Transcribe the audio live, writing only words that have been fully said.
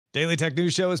Daily Tech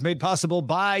News Show is made possible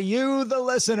by you, the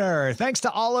listener. Thanks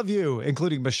to all of you,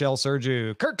 including Michelle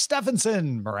Sergiu, Kirk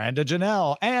Stephenson, Miranda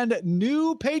Janelle, and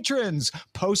new patrons,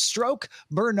 Post-Stroke,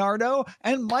 Bernardo,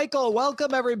 and Michael.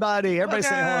 Welcome, everybody. Everybody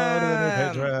say hello to the new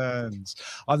patrons.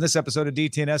 On this episode of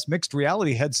DTNS, mixed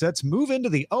reality headsets move into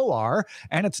the OR,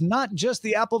 and it's not just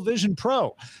the Apple Vision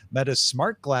Pro. Meta's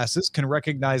smart glasses can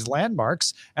recognize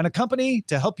landmarks, and a company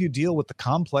to help you deal with the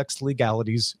complex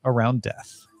legalities around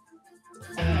death.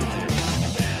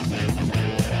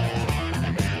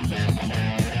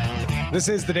 This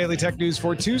is the Daily Tech News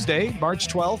for Tuesday, March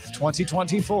 12th,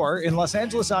 2024. In Los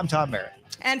Angeles, I'm Tom Merritt.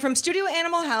 And from Studio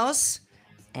Animal House,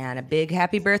 and a big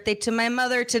happy birthday to my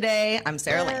mother today, I'm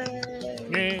Sarah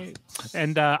Lane. Yay.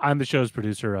 And I'm the show's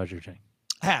producer, Roger Chang.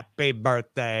 Happy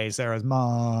birthday, Sarah's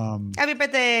mom. Happy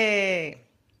birthday.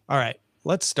 All right,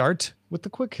 let's start with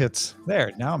the quick hits.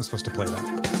 There, now I'm supposed to play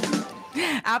that.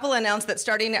 Apple announced that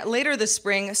starting later this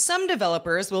spring, some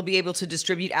developers will be able to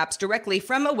distribute apps directly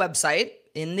from a website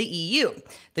in the EU.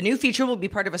 The new feature will be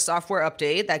part of a software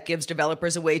update that gives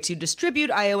developers a way to distribute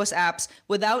iOS apps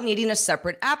without needing a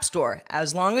separate app store,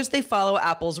 as long as they follow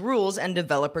Apple's rules and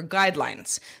developer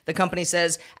guidelines. The company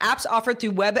says apps offered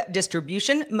through web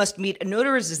distribution must meet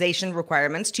notarization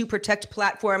requirements to protect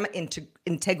platform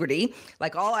integrity,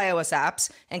 like all iOS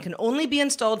apps, and can only be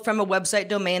installed from a website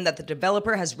domain that the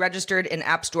developer has registered in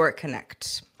App Store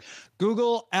Connect.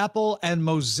 Google, Apple, and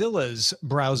Mozilla's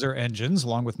browser engines,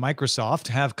 along with Microsoft,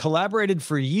 have collaborated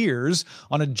for years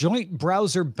on a joint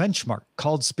browser benchmark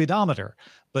called Speedometer.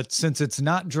 But since it's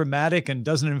not dramatic and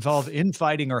doesn't involve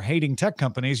infighting or hating tech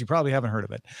companies, you probably haven't heard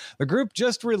of it. The group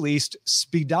just released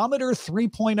Speedometer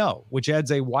 3.0, which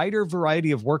adds a wider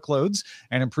variety of workloads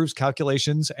and improves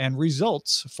calculations and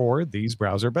results for these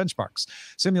browser benchmarks.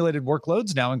 Simulated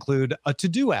workloads now include a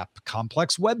to-do app,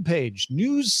 complex web page,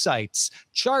 news sites,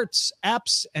 charts,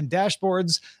 apps, and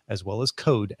dashboards, as well as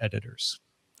code editors.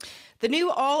 The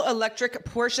new all-electric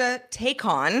Porsche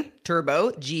Taycan Turbo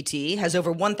GT has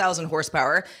over 1,000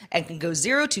 horsepower and can go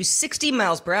 0 to 60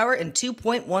 miles per hour in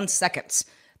 2.1 seconds.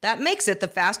 That makes it the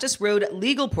fastest road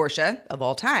legal Porsche of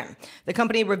all time. The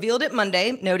company revealed it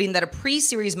Monday, noting that a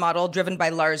pre-series model driven by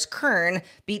Lars Kern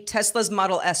beat Tesla's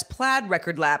Model S Plaid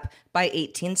record lap by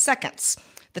 18 seconds.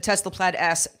 The Tesla Plaid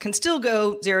S can still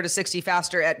go 0 to 60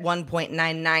 faster at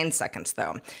 1.99 seconds,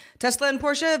 though. Tesla and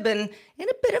Porsche have been in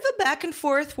a bit of a back and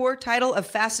forth for title of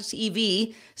fastest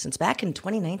EV since back in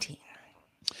 2019.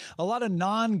 A lot of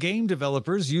non-game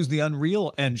developers use the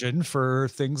Unreal Engine for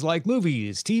things like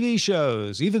movies, TV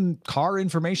shows, even car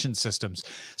information systems.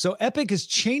 So Epic is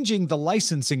changing the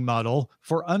licensing model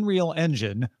for Unreal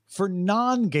Engine for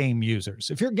non-game users.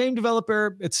 If you're a game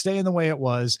developer, it's staying the way it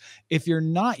was. If you're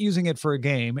not using it for a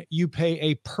game, you pay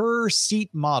a per-seat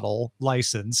model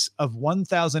license of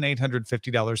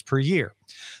 $1,850 per year.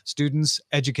 Students,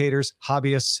 educators,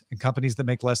 hobbyists, and companies that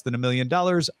make less than $1 million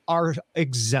are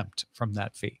exempt from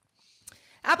that fee.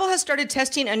 Apple has started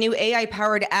testing a new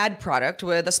AI-powered ad product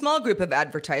with a small group of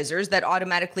advertisers that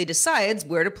automatically decides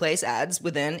where to place ads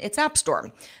within its App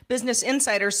Store. Business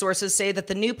Insider sources say that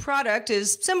the new product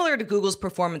is similar to Google's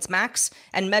Performance Max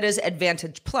and Meta's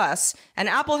Advantage Plus, and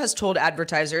Apple has told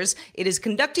advertisers it is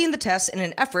conducting the tests in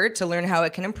an effort to learn how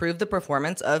it can improve the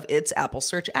performance of its Apple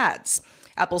Search ads.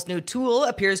 Apple's new tool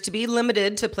appears to be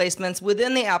limited to placements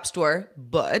within the App Store,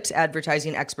 but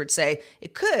advertising experts say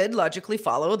it could logically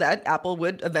follow that Apple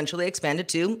would eventually expand it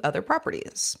to other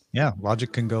properties. Yeah,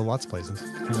 logic can go lots of places.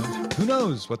 Who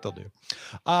knows what they'll do?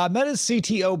 Meta's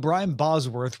CTO Brian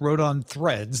Bosworth wrote on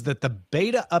Threads that the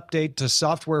beta update to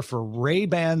software for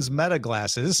Ray-Ban's Meta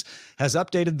glasses has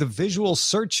updated the visual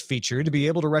search feature to be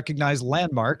able to recognize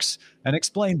landmarks and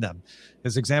explain them.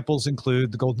 His examples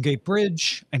include the Golden Gate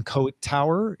Bridge and Coit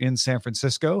Tower in San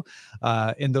Francisco.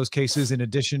 In those cases, in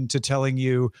addition to telling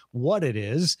you what it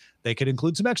is, they could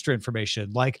include some extra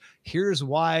information, like here's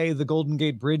why the Golden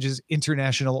Gate Bridge is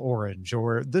international orange,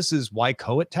 or this is why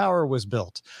Coit Tower was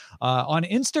built. On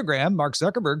Instagram, Mark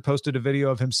Zuckerberg posted a video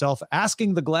of himself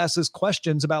asking the glasses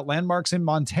questions about landmarks in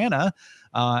Montana,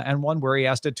 and one where he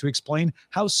asked it to explain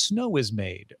how snow is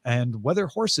made and whether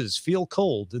horses feel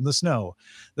cold in the snow.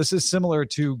 This is similar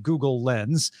to Google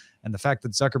Lens, and the fact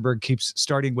that Zuckerberg keeps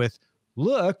starting with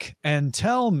look and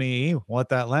tell me what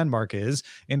that landmark is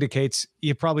indicates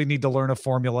you probably need to learn a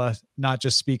formula, not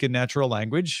just speak in natural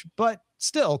language. But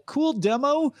still, cool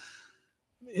demo.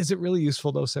 Is it really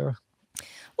useful though, Sarah?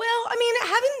 Well, I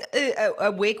mean, having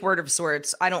a wake word of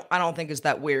sorts, I don't think is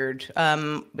that weird.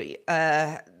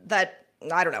 That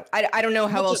I don't know. I don't know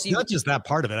how else you. Not just that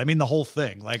part of it. I mean, the whole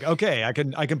thing. Like, okay, I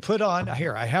can put on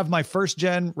here. I have my first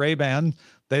gen Ray-Ban.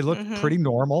 They look pretty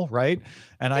normal, right?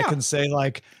 And I can say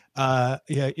like,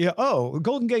 Yeah. Oh,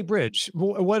 Golden Gate Bridge.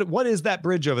 What is that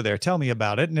bridge over there? Tell me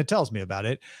about it. And it tells me about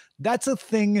it. That's a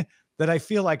thing that I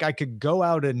feel like I could go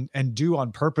out and do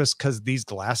on purpose because these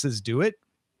glasses do it.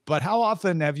 But how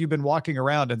often have you been walking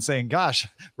around and saying, gosh,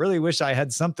 really wish I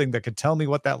had something that could tell me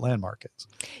what that landmark is?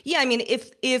 Yeah, I mean,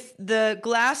 if the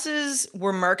glasses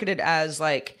were marketed as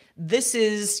like, this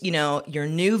is, your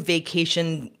new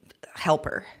vacation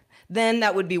helper, then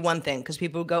that would be one thing, because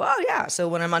people would go, oh yeah, so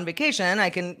when I'm on vacation, I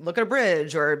can look at a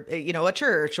bridge or, a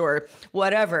church or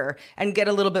whatever and get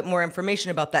a little bit more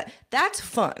information about that. That's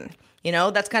fun.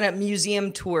 That's kind of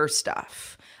museum tour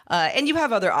stuff. And you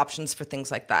have other options for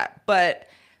things like that. But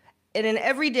in an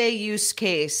everyday use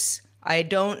case, I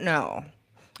don't know.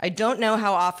 I don't know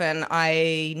how often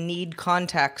I need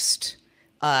context.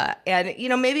 And,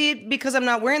 maybe because I'm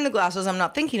not wearing the glasses, I'm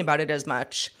not thinking about it as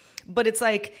much. But it's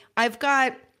like, I've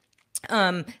got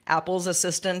Apple's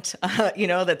Assistant,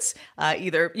 that's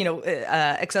either,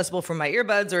 accessible from my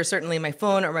earbuds or certainly my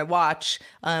phone or my watch.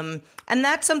 And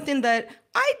that's something that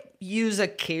I use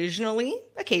occasionally.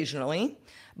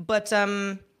 But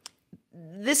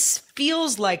this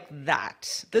feels like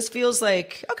that. This feels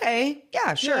like, okay,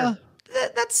 yeah, sure. Yeah.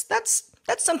 That's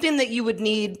something that you would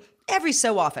need every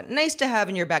so often. Nice to have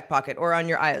in your back pocket or on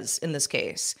your eyes in this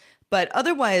case. But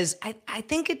otherwise, I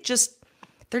think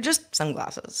they're just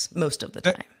sunglasses most of the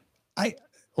time.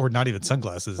 Or not even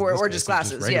sunglasses. Or just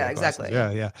glasses. Yeah, exactly.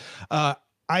 Glasses. Yeah.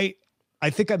 I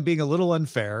think I'm being a little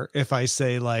unfair if I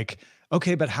say like,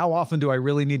 okay, but how often do I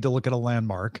really need to look at a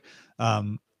landmark?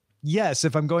 Yes,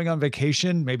 if I'm going on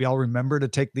vacation, maybe I'll remember to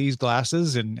take these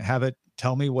glasses and have it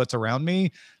tell me what's around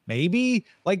me. Maybe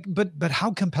but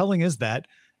how compelling is that?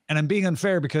 And I'm being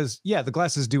unfair because the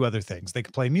glasses do other things. They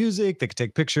can play music, they can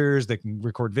take pictures, they can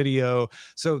record video.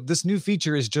 So this new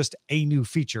feature is just a new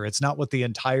feature. It's not what the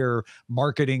entire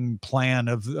marketing plan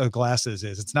of glasses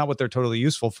is. It's not what they're totally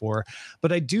useful for.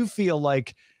 But I do feel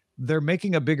like they're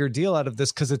making a bigger deal out of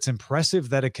this because it's impressive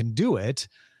that it can do it.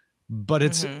 But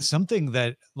it's something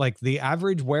that like the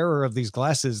average wearer of these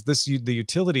glasses, the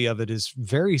utility of it is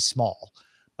very small.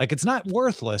 Like it's not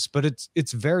worthless, but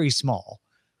it's very small.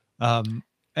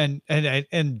 And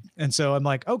so I'm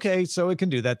like, okay, so it can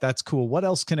do that. That's cool. What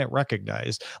else can it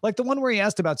recognize? Like the one where he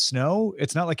asked about snow,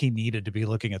 it's not like he needed to be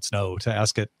looking at snow to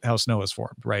ask it how snow is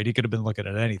formed, right? He could have been looking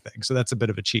at anything. So that's a bit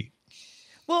of a cheat.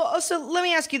 Well, also, let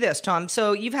me ask you this, Tom.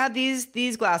 So you've had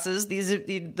these glasses, these are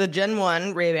the Gen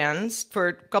 1 Ray-Bans for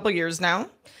a couple of years now,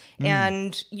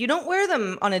 and you don't wear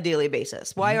them on a daily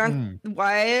basis. Why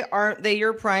aren't they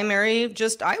your primary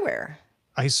just eyewear?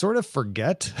 I sort of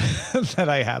forget that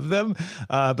I have them,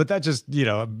 but that just,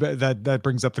 that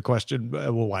brings up the question,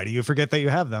 well, why do you forget that you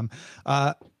have them?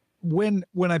 When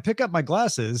I pick up my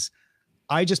glasses,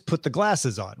 I just put the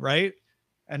glasses on, right?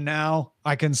 And now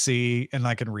I can see and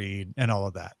I can read and all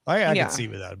of that. I can see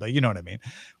without it, but you know what I mean?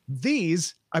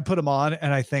 These, I put them on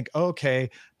and I think, okay,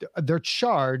 they're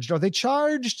charged. Are they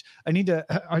charged? I need to,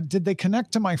 did they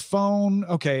connect to my phone?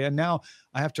 Okay. And now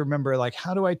I have to remember, like,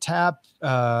 how do I tap?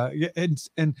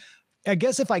 And I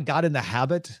guess if I got in the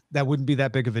habit, that wouldn't be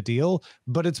that big of a deal,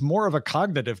 but it's more of a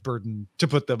cognitive burden to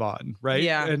put them on. Right.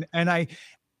 Yeah. And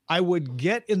I would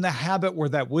get in the habit where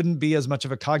that wouldn't be as much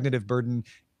of a cognitive burden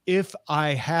if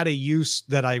I had a use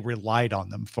that I relied on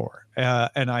them for.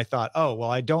 And I thought, oh,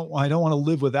 well, I don't want to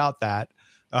live without that.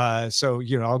 So,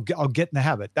 I'll get in the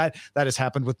habit. That has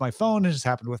happened with my phone. It has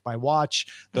happened with my watch.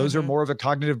 Those are more of a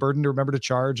cognitive burden to remember to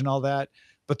charge and all that.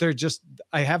 But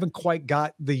I haven't quite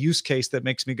got the use case that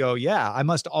makes me go, yeah, I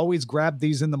must always grab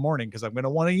these in the morning because I'm going to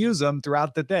want to use them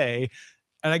throughout the day.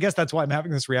 And I guess that's why I'm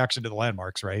having this reaction to the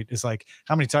landmarks, right? It's like,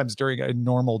 how many times during a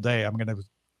normal day I'm going to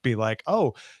be like,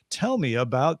 oh, tell me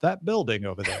about that building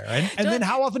over there. And then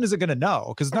how often is it going to know?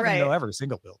 Because it's not going to know every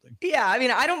single building. Yeah. I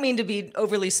mean, I don't mean to be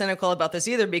overly cynical about this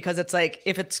either, because it's like,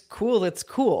 if it's cool, it's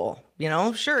cool.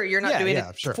 Sure, you're not doing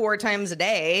it 4 times a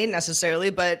day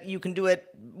necessarily, but you can do it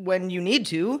when you need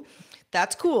to.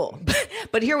 That's cool.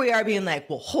 But here we are being like,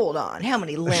 well, hold on. How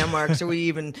many landmarks are we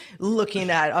even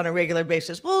looking at on a regular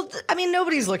basis? Well, I mean,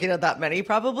 nobody's looking at that many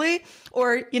probably.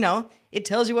 Or, it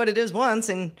tells you what it is once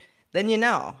and then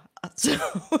so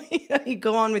you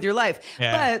go on with your life.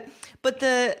 Yeah. But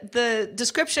the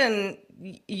description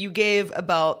you gave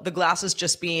about the glasses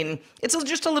just being, it's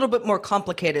just a little bit more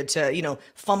complicated to,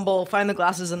 fumble, find the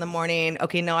glasses in the morning.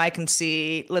 Okay, now I can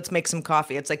see, let's make some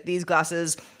coffee. It's like these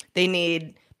glasses, they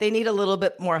need a little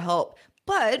bit more help.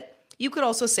 But you could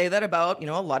also say that about,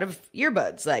 a lot of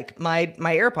earbuds, like my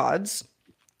AirPods.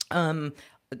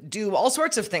 do all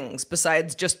sorts of things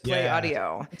besides just play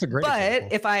audio. That's a great But example.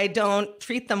 if I don't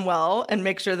treat them well and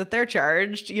make sure that they're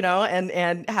charged,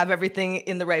 and have everything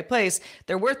in the right place,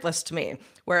 they're worthless to me.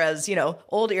 Whereas,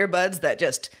 old earbuds that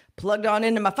just plugged on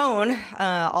into my phone,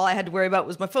 all I had to worry about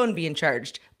was my phone being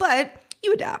charged. But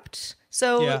you adapt.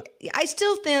 So I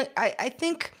still think, I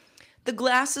think the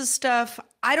glasses stuff,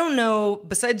 I don't know,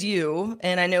 besides you,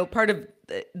 and I know part of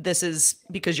this is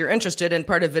because you're interested, and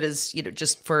part of it is,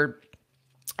 just for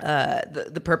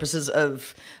the purposes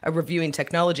of reviewing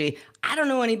technology. I don't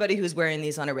know anybody who's wearing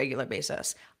these on a regular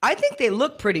basis. I think they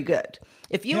look pretty good.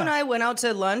 If you and I went out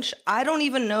to lunch, I don't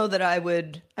even know that I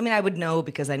would know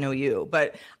because I know you,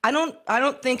 but I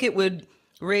don't think it would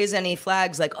raise any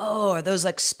flags like, oh, are those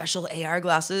like special AR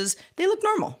glasses? They look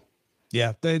normal.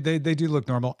 Yeah, they do look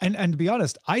normal. And to be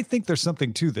honest, I think there's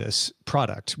something to this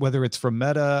product, whether it's from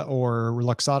Meta or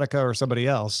Luxottica or somebody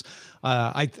else.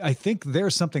 I think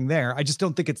there's something there. I just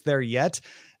don't think it's there yet.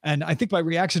 And I think my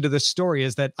reaction to this story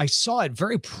is that I saw it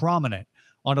very prominent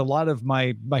on a lot of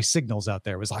my signals out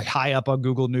there. It was like high up on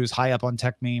Google News, high up on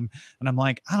Tech Meme. And I'm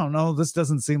like, I don't know, this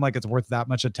doesn't seem like it's worth that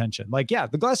much attention. Like, yeah,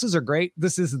 the glasses are great.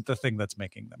 This isn't the thing that's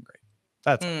making them great.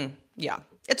 That's yeah,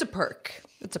 it's a perk.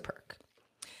 It's a perk.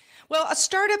 Well, a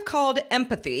startup called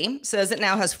Empathy says it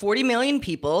now has 40 million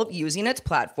people using its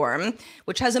platform,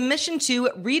 which has a mission to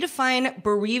redefine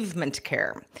bereavement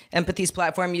care. Empathy's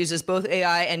platform uses both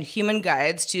AI and human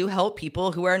guides to help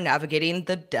people who are navigating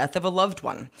the death of a loved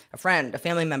one, a friend, a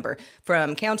family member,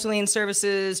 from counseling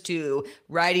services to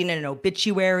writing an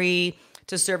obituary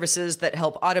to services that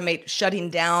help automate shutting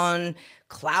down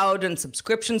cloud and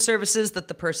subscription services that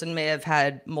the person may have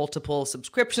had multiple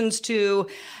subscriptions to,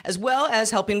 as well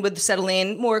as helping with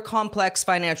settling more complex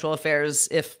financial affairs,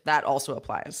 if that also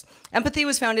applies. Empathy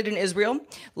was founded in Israel,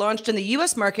 launched in the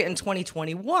US market in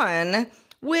 2021,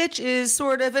 which is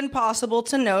sort of impossible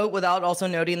to note without also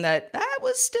noting that that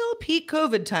was still peak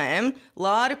COVID time. A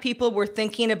lot of people were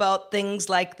thinking about things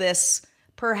like this,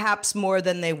 perhaps more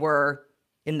than they were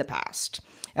in the past.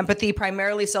 Empathy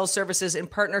primarily sells services in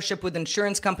partnership with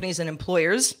insurance companies and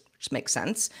employers, which makes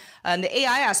sense. And the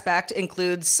AI aspect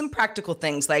includes some practical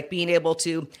things like being able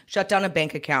to shut down a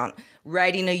bank account,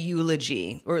 writing a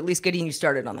eulogy, or at least getting you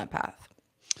started on that path.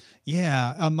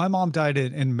 Yeah, my mom died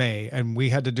in May, and we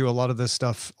had to do a lot of this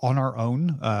stuff on our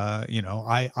own.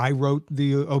 I wrote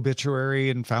the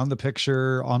obituary and found the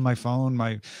picture on my phone.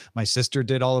 My sister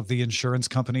did all of the insurance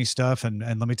company stuff, and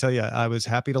let me tell you, I was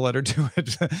happy to let her do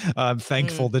it. I'm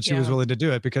thankful that she was willing to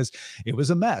do it because it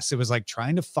was a mess. It was like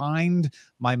trying to find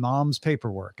my mom's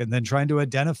paperwork and then trying to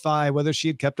identify whether she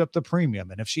had kept up the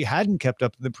premium, and if she hadn't kept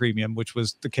up the premium, which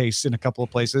was the case in a couple of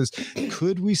places,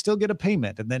 could we still get a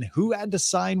payment? And then who had to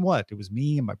sign what? It was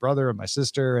me and my brother and my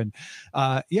sister. And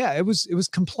it was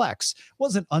complex. It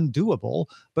wasn't undoable,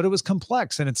 but it was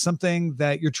complex. And it's something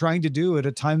that you're trying to do at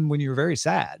a time when you're very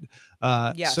sad.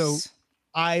 Yes. So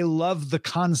I love the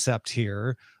concept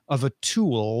here of a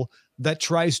tool that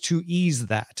tries to ease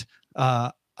that.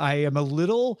 I am a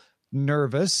little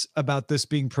nervous about this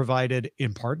being provided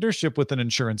in partnership with an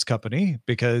insurance company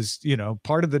because,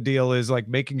 part of the deal is like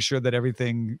making sure that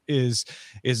everything is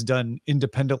done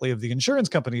independently of the insurance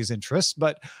company's interests.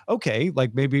 But okay,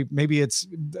 like maybe it's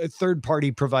a third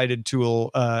party provided tool,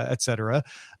 et cetera.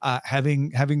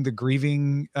 Having the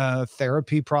grieving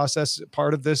therapy process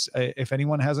part of this. If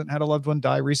anyone hasn't had a loved one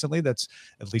die recently, that's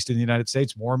at least in the United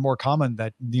States more and more common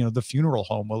that, the funeral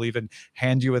home will even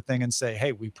hand you a thing and say,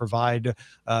 hey, we provide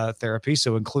therapy.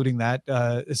 So including that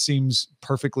seems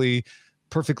perfectly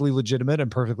legitimate and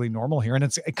perfectly normal here. And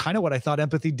it's kind of what I thought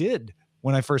Empathy did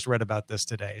when I first read about this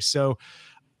today. So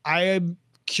I am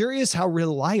curious how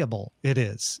reliable it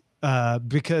is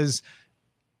because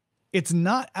it's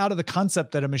not out of the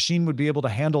concept that a machine would be able to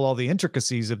handle all the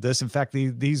intricacies of this. In fact,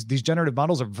 these generative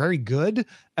models are very good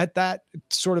at that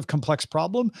sort of complex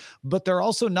problem, but they're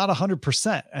also not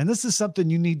 100%. And this is something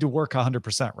you need to work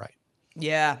 100% right.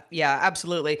 Yeah,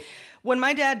 absolutely. When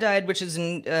my dad died, which is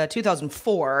in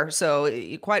 2004,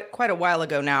 so quite a while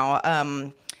ago now,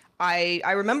 I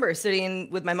remember sitting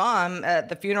with my mom at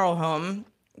the funeral home,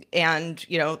 and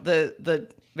the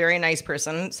very nice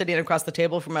person sitting across the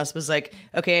table from us was like,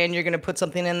 "Okay, and you're going to put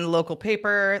something in the local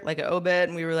paper, like an obit,"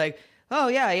 and we were like, "Oh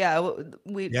yeah,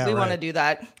 we want to do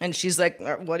that." And she's like,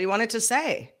 "What do you want it to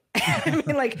say?" I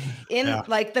mean, like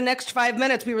like the next 5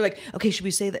 minutes, we were like, okay, should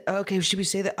we say that? Okay, should we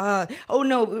say that? Oh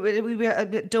no, we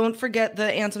don't forget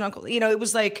the aunts and uncles. It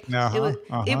was like,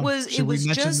 it was Should we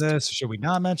mention just this? Should we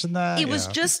not mention that? It was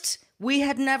just we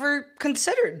had never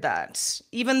considered that,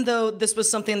 even though this was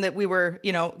something that we were,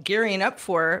 gearing up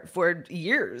for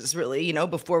years, really,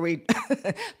 before we,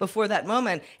 before that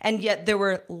moment. And yet there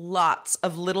were lots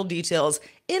of little details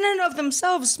in and of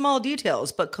themselves, small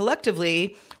details, but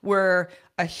collectively were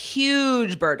a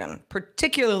huge burden,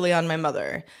 particularly on my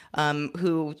mother,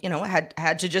 who,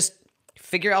 had to just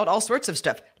figure out all sorts of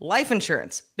stuff. Life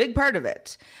insurance, big part of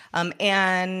it.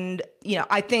 And,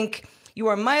 I think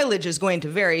your mileage is going to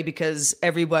vary because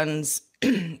everyone's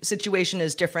situation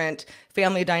is different,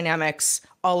 family dynamics,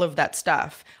 all of that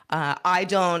stuff. I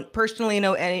don't personally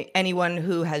know anyone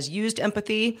who has used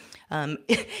empathy.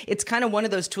 It's kind of one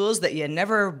of those tools that you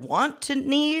never want to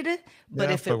need, but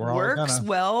if it works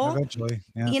well, eventually,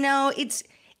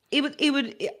 it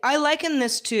would. I liken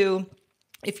this to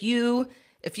if you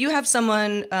have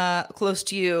someone close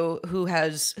to you who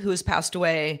has passed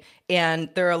away and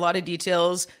there are a lot of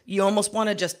details, you almost want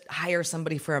to just hire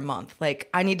somebody for a month. Like,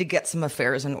 I need to get some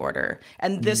affairs in order.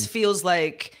 And this feels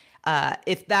like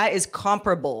if that is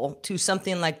comparable to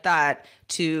something like that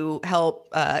to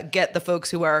help get the folks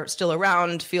who are still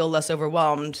around feel less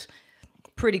overwhelmed,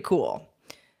 pretty cool.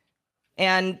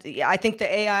 And I think the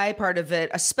AI part of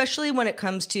it, especially when it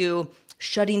comes to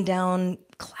shutting down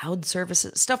cloud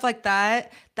services, stuff like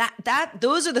that,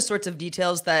 those are the sorts of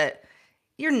details that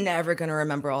you're never going to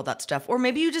remember all that stuff. Or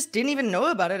maybe you just didn't even know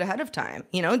about it ahead of time.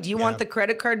 Do you want the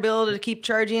credit card bill to keep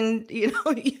charging,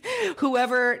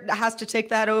 whoever has to take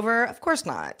that over? Of course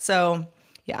not. So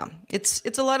yeah,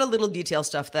 it's a lot of little detail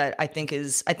stuff that I think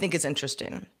is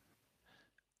interesting.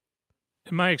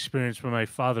 In my experience, when my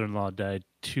father-in-law died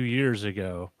 2 years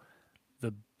ago,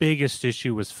 the biggest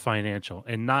issue was financial,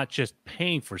 and not just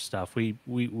paying for stuff.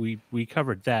 We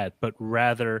covered that, but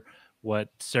rather what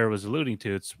Sarah was alluding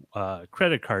to, it's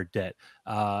credit card debt,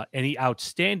 any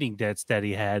outstanding debts that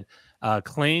he had,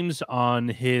 claims on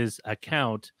his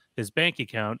account, his bank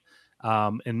account,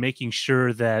 and making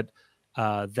sure that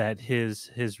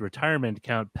his retirement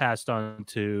account passed on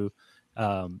to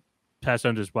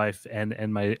his wife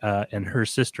and my and her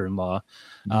sister-in-law,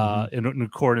 in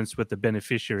accordance with the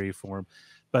beneficiary form.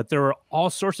 But there were all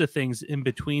sorts of things in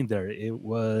between there. It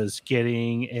was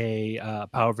getting a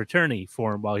power of attorney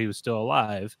for him while he was still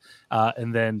alive,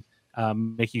 and then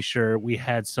making sure we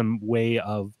had some way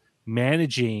of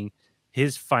managing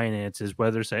his finances,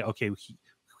 whether say, okay,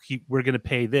 we're going to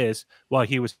pay this while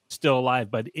he was still alive,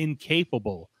 but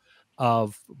incapable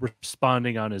of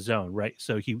responding on his own, right?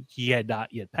 So he had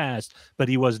not yet passed, but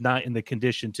he was not in the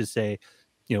condition to say,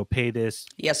 pay this,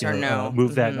 yes or no,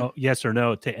 move that, yes or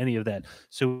no to any of that.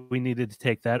 So we needed to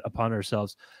take that upon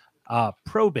ourselves.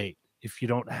 Probate, if you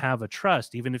don't have a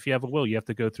trust, even if you have a will, you have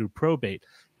to go through probate.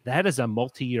 That is a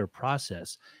multi-year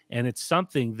process, and it's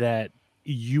something that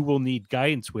you will need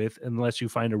guidance with unless you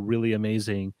find a really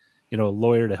amazing,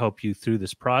 lawyer to help you through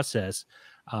this process.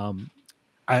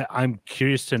 I'm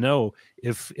curious to know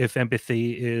if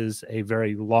empathy is a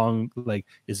very long,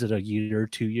 is it a year or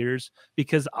 2 years?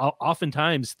 Because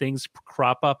oftentimes things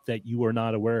crop up that you are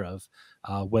not aware of,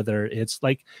 whether it's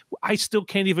like, I still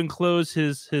can't even close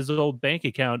his old bank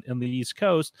account in the East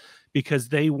Coast because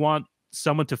they want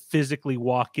someone to physically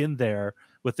walk in there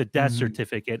with a death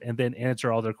certificate and then answer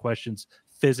all their questions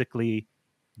physically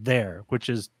there, which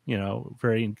is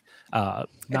very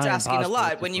it's asking a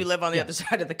lot when you live on the other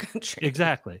side of the country.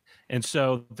 Exactly. And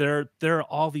so there are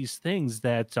all these things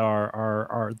that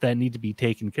are that need to be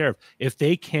taken care of. If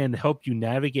they can help you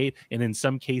navigate, and in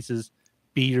some cases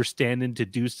be your stand-in to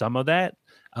do some of that,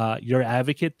 your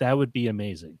advocate, that would be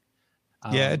amazing.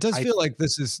 It does feel like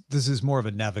this is more of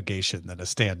a navigation than a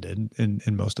stand-in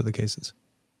in most of the cases.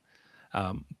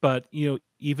 But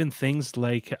even things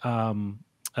like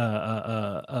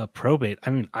probate. I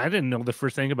mean, I didn't know the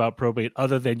first thing about probate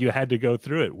other than you had to go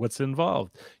through it. What's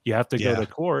involved? You have to go to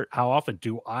court. How often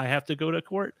do I have to go to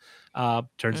court?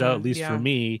 Turns out, at least for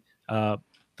me, the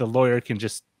lawyer can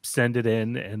just send it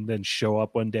in and then show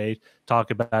up one day,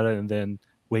 talk about it, and then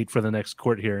wait for the next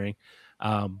court hearing.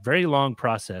 Very long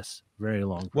process. Very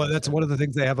long process. Well, that's one of the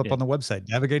things they have up on the website,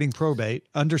 navigating probate.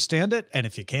 Understand it, and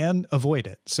if you can, avoid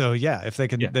it. So if they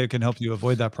can help you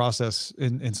avoid that process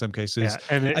in some cases.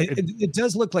 And it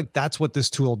does look like that's what this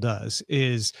tool does.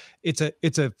 Is it's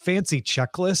a fancy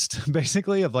checklist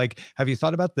basically of like, have you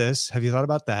thought about this? Have you thought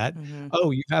about that?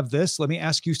 Oh, you have this. Let me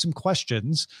ask you some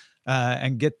questions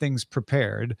and get things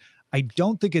prepared. I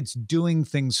don't think it's doing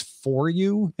things for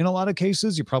you in a lot of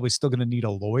cases. You're probably still going to need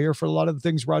a lawyer for a lot of the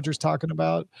things Roger's talking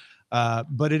about.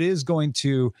 But it is going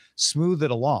to smooth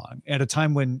it along at a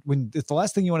time when it's the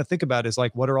last thing you want to think about is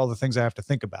like, what are all the things I have to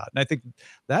think about? And I think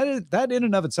that in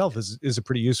and of itself is a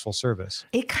pretty useful service.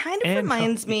 It kind of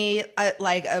reminds me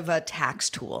like of a tax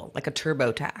tool, like a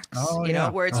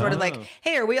TurboTax, where it's sort of like,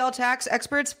 hey, are we all tax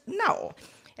experts? No.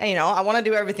 And, I want to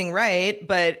do everything right,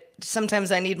 but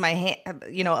sometimes I need my hand,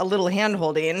 a little hand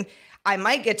holding. I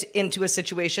might get into a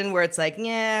situation where it's like,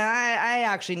 yeah, I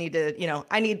actually need to,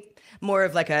 I need more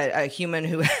of like a human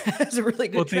who has a really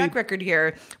good track record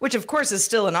here, which of course is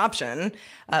still an option.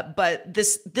 But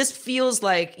this feels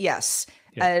like, yes,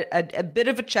 a bit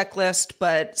of a checklist,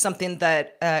 but something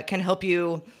that can help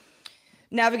you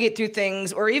navigate through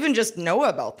things or even just know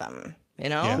about them.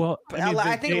 Yeah. Well,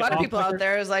 I think a lot of people out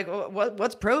there is like,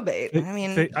 what's probate?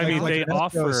 They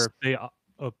offer.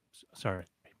 Sorry.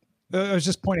 I was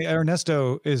just pointing.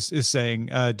 Ernesto is saying,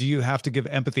 do you have to give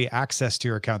empathy access to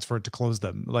your accounts for it to close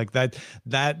them? Like that.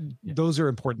 Those are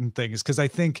important things because I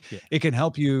think it can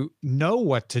help you know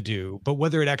what to do, but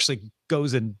whether it actually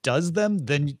goes and does them,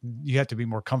 then you have to be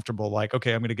more comfortable. Like,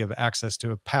 okay, I'm going to give access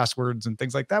to passwords and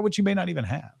things like that, which you may not even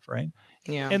have, right?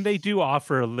 Yeah. And they do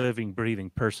offer a living, breathing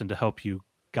person to help you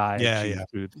guide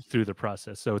you through the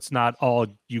process. So it's not all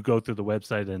you go through the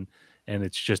website and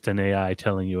it's just an AI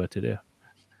telling you what to do.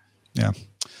 Yeah.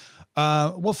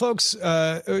 Well, folks,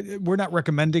 we're not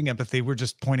recommending empathy. We're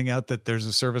just pointing out that there's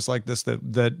a service like this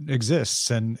that exists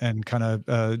and kind of,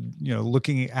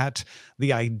 looking at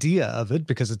the idea of it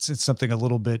because it's something a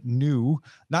little bit new,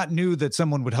 not new that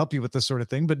someone would help you with this sort of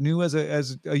thing, but new as a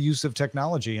use of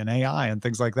technology and AI and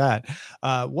things like that.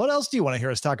 What else do you want to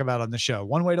hear us talk about on the show?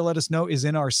 One way to let us know is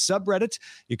in our subreddit.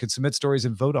 You can submit stories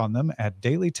and vote on them at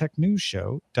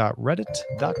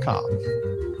dailytechnewsshow.reddit.com.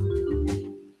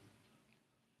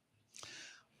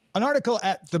 An article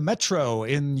at the Metro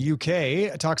in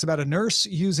UK talks about a nurse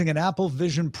using an Apple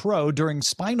Vision Pro during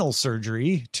spinal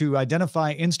surgery to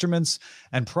identify instruments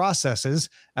and processes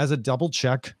as a double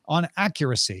check on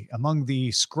accuracy. Among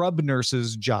the scrub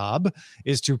nurse's job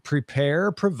is to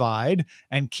prepare, provide,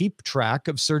 and keep track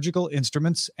of surgical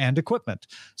instruments and equipment.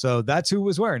 So that's who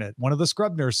was wearing it. One of the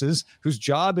scrub nurses whose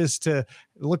job is to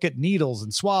look at needles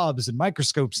and swabs and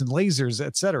microscopes and lasers,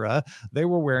 etc. They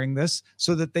were wearing this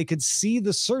so that they could see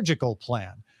the surgical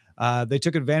plan. They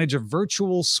took advantage of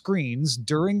virtual screens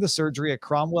during the surgery at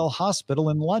Cromwell Hospital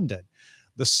in London.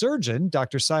 The surgeon,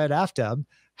 Dr. Syed Aftab,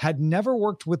 had never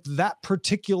worked with that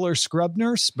particular scrub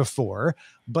nurse before,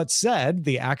 but said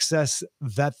the access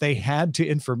that they had to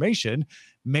information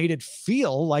made it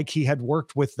feel like he had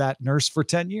worked with that nurse for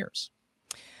 10 years.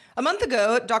 A month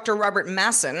ago, Dr. Robert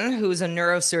Masson, who's a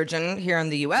neurosurgeon here in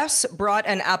the U.S., brought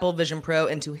an Apple Vision Pro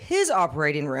into his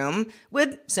operating room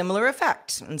with similar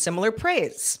effect and similar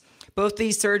praise. Both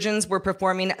these surgeons were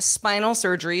performing spinal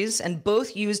surgeries and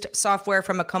both used software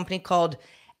from a company called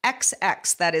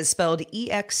XX, that is spelled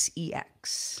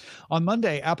EXEX. On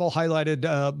Monday, Apple highlighted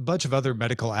a bunch of other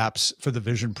medical apps for the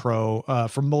Vision Pro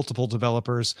from multiple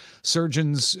developers.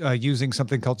 Surgeons using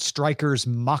something called Stryker's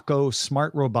Mako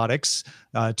Smart Robotics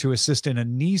to assist in a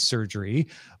knee surgery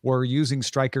were using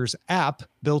Stryker's app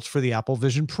built for the Apple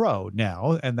Vision Pro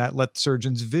now, and that let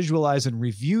surgeons visualize and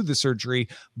review the surgery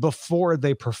before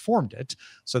they performed it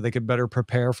so they could better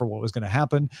prepare for what was going to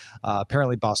happen.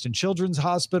 Apparently, Boston Children's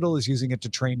Hospital is using it to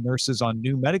train nurses on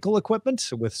new medical equipment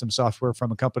with some software from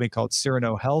a company called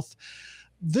Cyrano Health.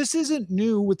 This isn't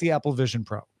new with the Apple Vision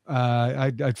Pro.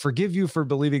 I'd forgive you for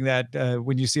believing that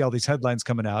when you see all these headlines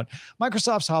coming out.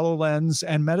 Microsoft's HoloLens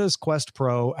and Meta's Quest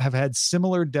Pro have had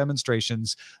similar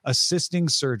demonstrations assisting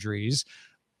surgeries,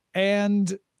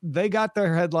 and they got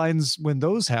their headlines when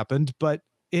those happened, but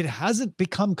it hasn't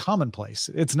become commonplace.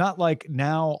 It's not like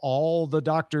now all the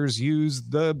doctors use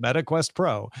the Meta Quest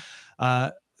Pro.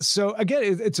 So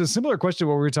again, it's a similar question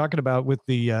what we were talking about with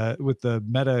the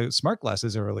Meta smart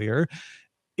glasses earlier.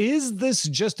 Is this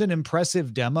just an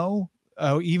impressive demo,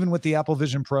 even with the Apple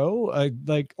Vision Pro?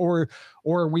 Or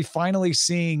are we finally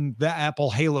seeing the Apple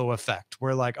Halo effect?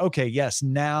 Where like, okay, yes,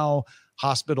 now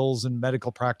hospitals and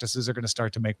medical practices are going to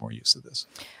start to make more use of this.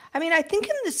 I mean, I think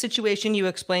in this situation you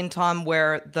explained, Tom,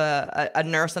 where a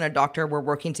nurse and a doctor were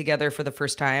working together for the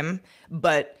first time,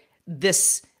 but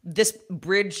this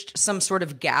bridged some sort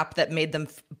of gap that made them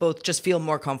both just feel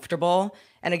more comfortable.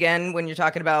 And again, when you're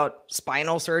talking about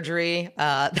spinal surgery,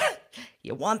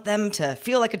 you want them to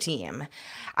feel like a team.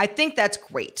 I think that's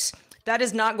great. That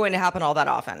is not going to happen all that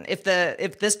often. If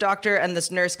this doctor and this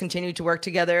nurse continue to work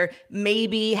together,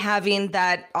 maybe having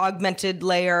that augmented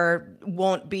layer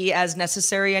won't be as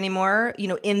necessary anymore,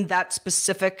 in that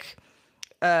specific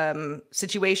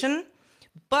situation,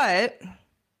 but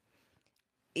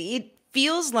it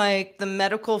feels like the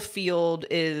medical field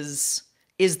is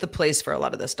the place for a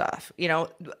lot of this stuff. You know,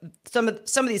 some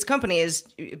of these companies,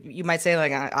 you might say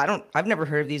like, I've never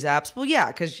heard of these apps. Well, yeah,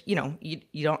 because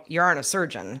you aren't a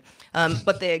surgeon,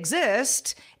 but they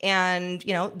exist, and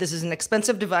this is an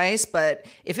expensive device. But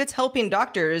if it's helping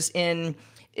doctors in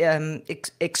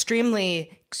extremely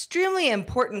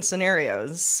important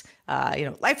scenarios,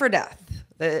 life or death,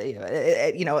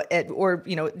 or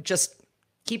just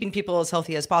keeping people as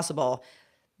healthy as possible,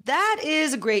 that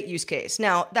is a great use case.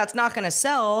 Now, that's not going to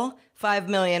sell 5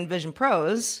 million Vision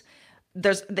Pros.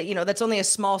 That's only a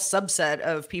small subset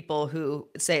of people who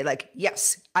say like,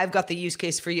 yes, I've got the use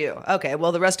case for you. Okay,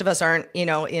 well, the rest of us aren't,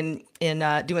 in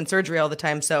doing surgery all the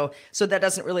time, so that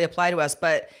doesn't really apply to us.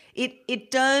 But it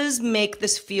does make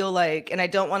this feel like, and I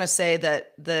don't want to say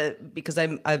that because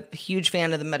I'm a huge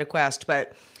fan of the MetaQuest,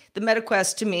 but the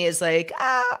MetaQuest to me is like,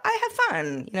 I have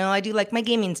fun. I do like my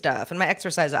gaming stuff and my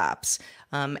exercise apps.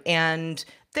 And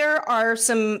there are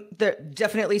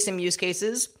definitely some use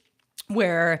cases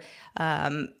where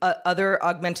other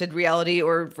augmented reality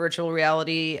or virtual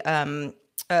reality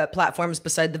platforms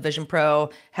beside the Vision Pro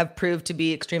have proved to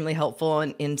be extremely helpful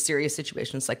in serious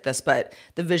situations like this. But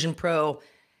the Vision Pro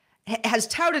has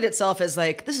touted itself as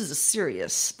like, this is a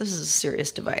serious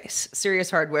device, serious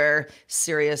hardware,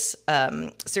 serious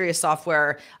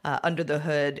software under the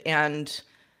hood. And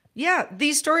yeah,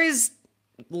 these stories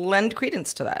lend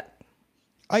credence to that.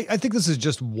 I think this is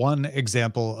just one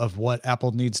example of what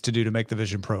Apple needs to do to make the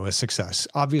Vision Pro a success.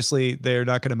 Obviously, they're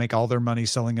not going to make all their money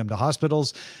selling them to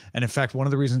hospitals. And in fact, one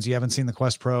of the reasons you haven't seen the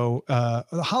Quest Pro, the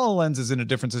HoloLens is in a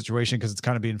different situation because it's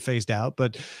kind of being phased out,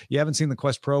 but you haven't seen the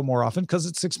Quest Pro more often because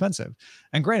it's expensive.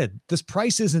 And granted, this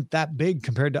price isn't that big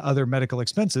compared to other medical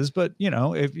expenses, but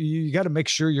if you got to make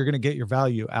sure you're going to get your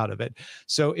value out of it.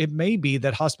 So it may be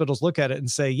that hospitals look at it and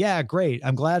say, yeah, great.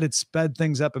 I'm glad it sped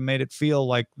things up and made it feel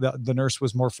like the nurse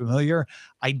was more familiar.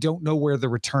 I don't know where the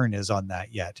return is on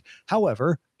that yet.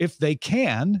 However, if they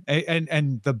can,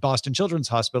 and the Boston Children's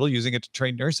Hospital using it to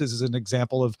train nurses is an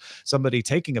example of somebody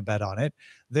taking a bet on it,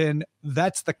 then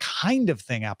that's the kind of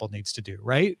thing Apple needs to do,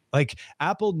 right? Like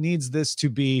Apple needs this to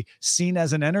be seen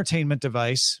as an entertainment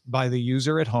device by the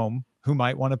user at home who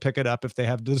might want to pick it up if they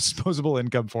have disposable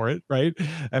income for it, right?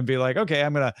 And be like, okay,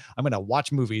 I'm gonna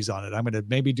watch movies on it. I'm gonna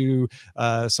maybe do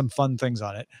some fun things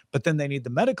on it. But then they need the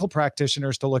medical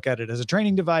practitioners to look at it as a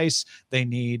training device. They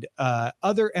need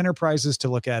other enterprises to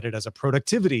look at it as a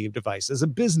productivity device, as a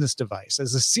business device,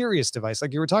 as a serious device,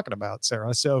 like you were talking about,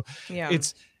 Sarah. So yeah.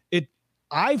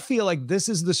 I feel like this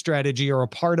is the strategy or a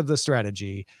part of the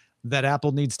strategy that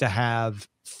Apple needs to have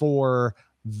for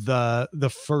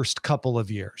the first couple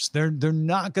of years. They're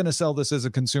not going to sell this as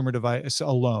a consumer device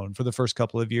alone for the first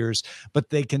couple of years, but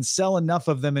they can sell enough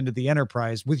of them into the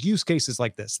enterprise with use cases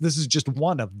like this. This is just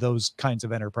one of those kinds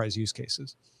of enterprise use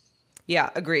cases.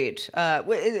 Yeah, agreed.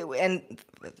 And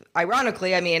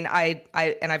ironically, I mean,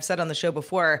 I've said on the show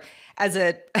before, as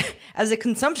a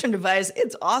consumption device,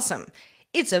 it's awesome.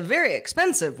 It's a very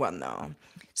expensive one though.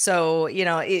 So,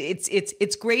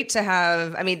 it's great to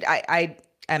have. I mean,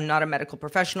 I'm not a medical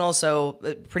professional, so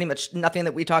pretty much nothing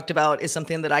that we talked about is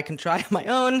something that I can try on my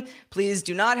own. Please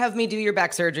do not have me do your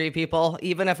back surgery, people,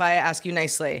 even if I ask you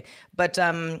nicely. But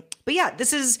yeah,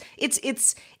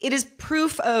 it is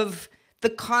proof of the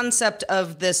concept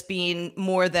of this being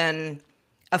more than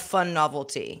a fun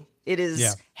novelty. It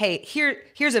is, hey,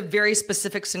 here's a very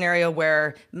specific scenario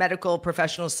where medical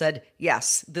professionals said,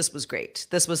 yes, this was great.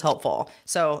 This was helpful.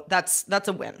 So that's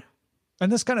a win.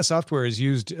 And this kind of software is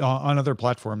used on other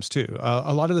platforms too.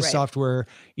 A lot of the software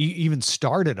even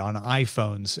started on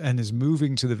iPhones and is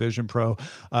moving to the Vision Pro.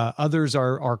 Others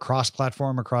are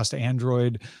cross-platform across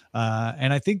Android.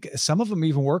 And I think some of them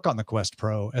even work on the Quest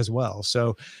Pro as well.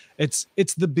 So it's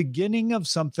the beginning of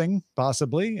something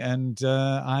possibly. And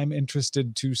I'm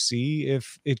interested to see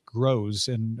if it grows.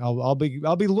 And I'll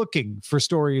be looking for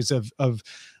stories of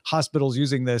hospitals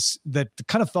using this that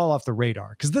kind of fall off the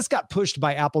radar, because this got pushed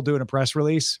by Apple doing a press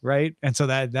release, right? And so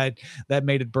that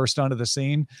made it burst onto the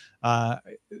scene.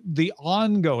 The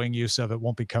ongoing use of it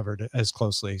won't be covered as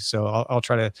closely, so I'll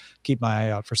try to keep my eye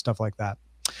out for stuff like that.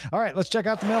 All right, let's check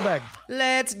out the mailbag.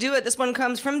 Let's do it. This one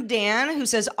comes from Dan, who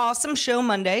says, awesome show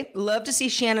Monday. Love to see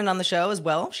Shannon on the show as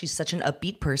well. She's such an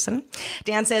upbeat person.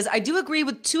 Dan says, I do agree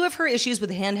with two of her issues with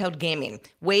handheld gaming,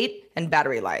 weight and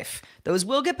battery life. Those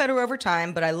will get better over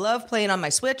time, but I love playing on my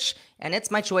Switch, and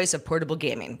it's my choice of portable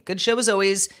gaming. Good show as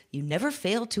always. You never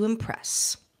fail to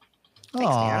impress.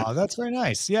 man. Oh, that's very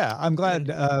nice. Yeah, I'm glad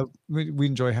we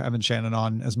enjoy having Shannon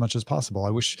on as much as possible.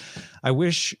 I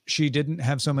wish she didn't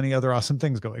have so many other awesome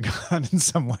things going on in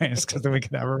some ways, because then we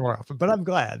could have her more often. But I'm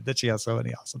glad that she has so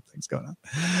many awesome things going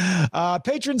on.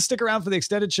 Patrons, stick around for the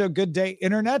extended show Good Day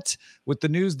Internet with the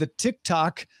news that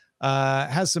TikTok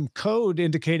has some code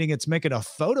indicating it's making a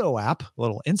photo app, a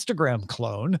little Instagram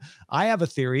clone. I have a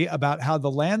theory about how the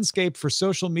landscape for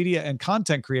social media and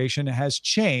content creation has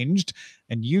changed,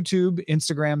 and YouTube,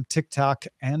 Instagram, TikTok,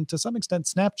 and to some extent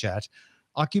Snapchat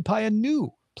occupy a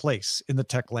new place in the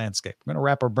tech landscape. We're going to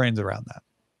wrap our brains around that.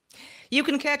 You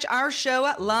can catch our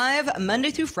show live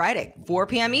Monday through Friday, 4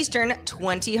 p.m. Eastern,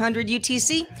 2000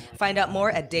 UTC. Find out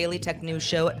more at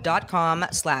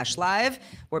dailytechnewsshow.com/live.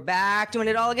 We're back doing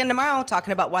it all again tomorrow,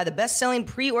 talking about why the best-selling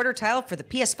pre-order title for the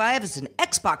PS5 is an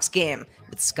Xbox game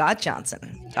with Scott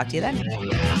Johnson. Talk to you then.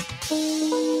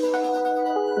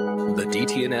 The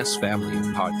DTNS family of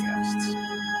podcasts,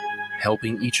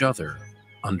 helping each other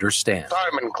understand.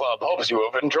 Diamond Club hopes you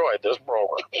have enjoyed this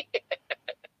program.